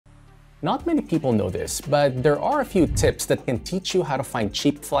Not many people know this, but there are a few tips that can teach you how to find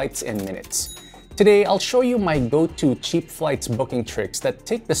cheap flights in minutes. Today, I'll show you my go-to cheap flights booking tricks that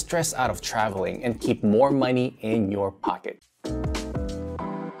take the stress out of traveling and keep more money in your pocket.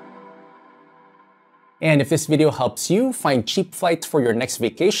 And if this video helps you find cheap flights for your next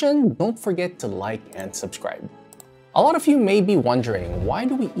vacation, don't forget to like and subscribe. A lot of you may be wondering, why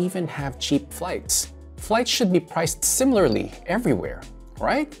do we even have cheap flights? Flights should be priced similarly everywhere,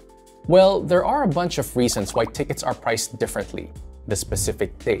 right? Well, there are a bunch of reasons why tickets are priced differently. The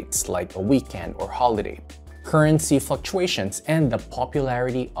specific dates, like a weekend or holiday, currency fluctuations, and the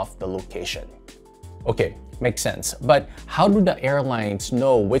popularity of the location. Okay, makes sense. But how do the airlines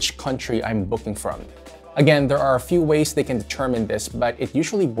know which country I'm booking from? Again, there are a few ways they can determine this, but it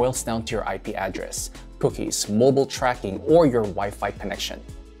usually boils down to your IP address, cookies, mobile tracking, or your Wi-Fi connection.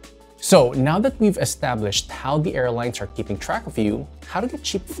 So now that we've established how the airlines are keeping track of you, how to get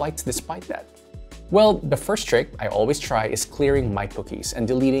cheap flights despite that? Well, the first trick I always try is clearing my cookies and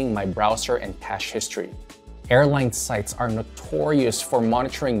deleting my browser and cache history. Airline sites are notorious for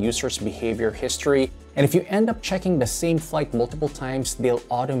monitoring users' behavior history, and if you end up checking the same flight multiple times, they'll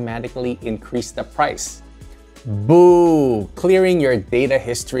automatically increase the price. Boo! Clearing your data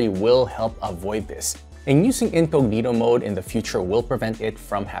history will help avoid this, and using incognito mode in the future will prevent it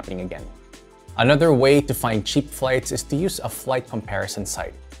from happening again. Another way to find cheap flights is to use a flight comparison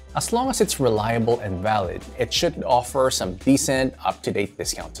site. As long as it's reliable and valid, it should offer some decent, up-to-date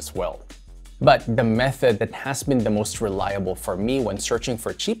discounts as well. But the method that has been the most reliable for me when searching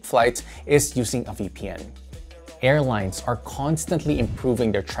for cheap flights is using a VPN. Airlines are constantly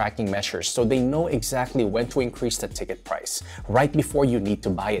improving their tracking measures so they know exactly when to increase the ticket price, right before you need to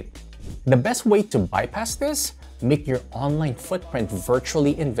buy it. The best way to bypass this? Make your online footprint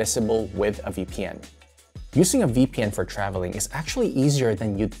virtually invisible with a VPN. Using a VPN for traveling is actually easier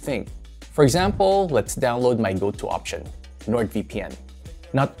than you'd think. For example, let's download my go-to option, NordVPN.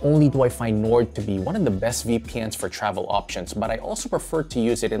 Not only do I find Nord to be one of the best VPNs for travel options, but I also prefer to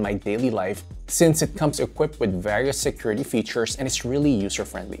use it in my daily life since it comes equipped with various security features and it's really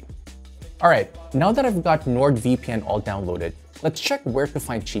user-friendly. Alright, now that I've got NordVPN all downloaded, let's check where to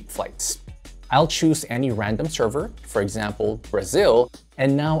find cheap flights. I'll choose any random server, for example, Brazil,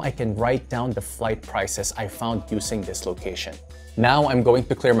 and now I can write down the flight prices I found using this location. Now I'm going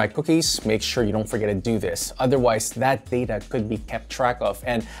to clear my cookies. Make sure you don't forget to do this, otherwise that data could be kept track of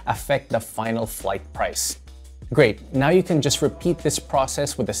and affect the final flight price. Great, now you can just repeat this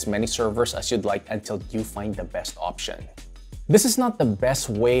process with as many servers as you'd like until you find the best option. This is not the best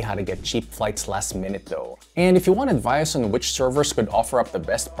way how to get cheap flights last minute though. And if you want advice on which servers could offer up the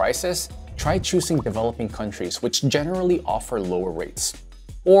best prices, try choosing developing countries which generally offer lower rates.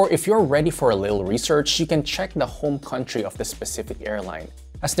 Or if you're ready for a little research, you can check the home country of the specific airline,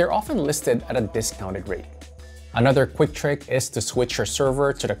 as they're often listed at a discounted rate. Another quick trick is to switch your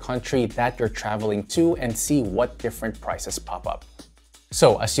server to the country that you're traveling to and see what different prices pop up.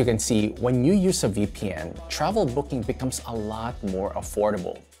 So as you can see, when you use a VPN, travel booking becomes a lot more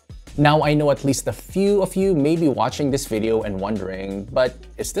affordable. Now I know at least a few of you may be watching this video and wondering, but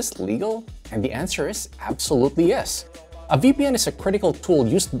is this legal? And the answer is absolutely yes. A VPN is a critical tool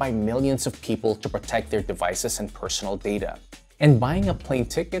used by millions of people to protect their devices and personal data. And buying a plane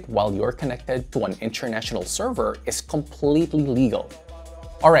ticket while you're connected to an international server is completely legal.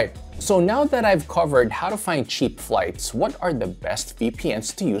 Alright, so now that I've covered how to find cheap flights, what are the best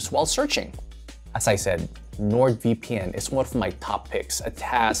VPNs to use while searching? As I said, NordVPN is one of my top picks. It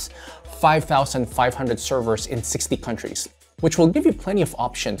has 5,500 servers in 60 countries, which will give you plenty of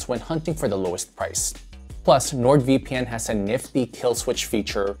options when hunting for the lowest price. Plus, NordVPN has a nifty kill switch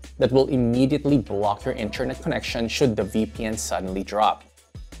feature that will immediately block your internet connection should the VPN suddenly drop.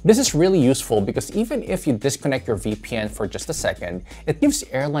 This is really useful because even if you disconnect your VPN for just a second, it gives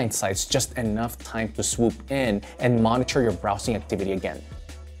airline sites just enough time to swoop in and monitor your browsing activity again.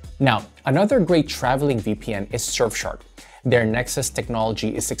 Now, another great traveling VPN is Surfshark. Their Nexus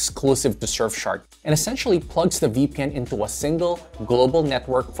technology is exclusive to Surfshark and essentially plugs the VPN into a single global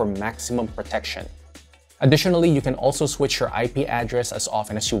network for maximum protection. Additionally, you can also switch your IP address as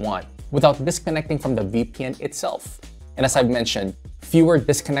often as you want without disconnecting from the VPN itself. And as I've mentioned, fewer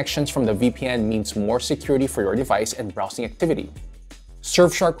disconnections from the VPN means more security for your device and browsing activity.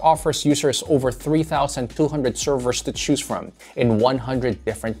 Surfshark offers users over 3,200 servers to choose from in 100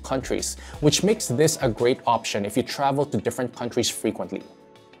 different countries, which makes this a great option if you travel to different countries frequently.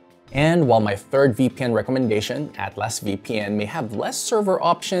 And while my third VPN recommendation, Atlas VPN, may have less server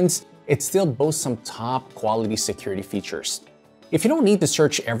options, it still boasts some top quality security features. If you don't need to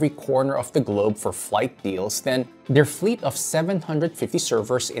search every corner of the globe for flight deals, then their fleet of 750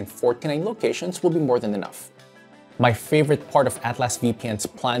 servers in 49 locations will be more than enough. My favorite part of Atlas VPN's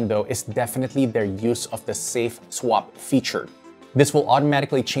plan though is definitely their use of the Safe Swap feature. This will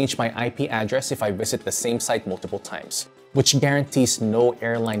automatically change my IP address if I visit the same site multiple times, which guarantees no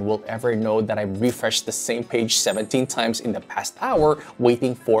airline will ever know that I've refreshed the same page 17 times in the past hour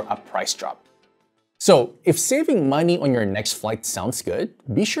waiting for a price drop. So, if saving money on your next flight sounds good,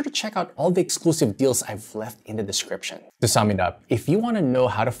 be sure to check out all the exclusive deals I've left in the description. To sum it up, if you want to know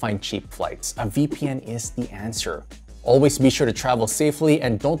how to find cheap flights, a VPN is the answer. Always be sure to travel safely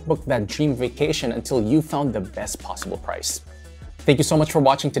and don't book that dream vacation until you've found the best possible price. Thank you so much for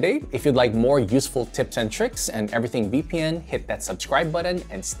watching today. If you'd like more useful tips and tricks and everything VPN, hit that subscribe button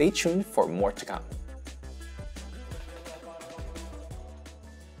and stay tuned for more to come.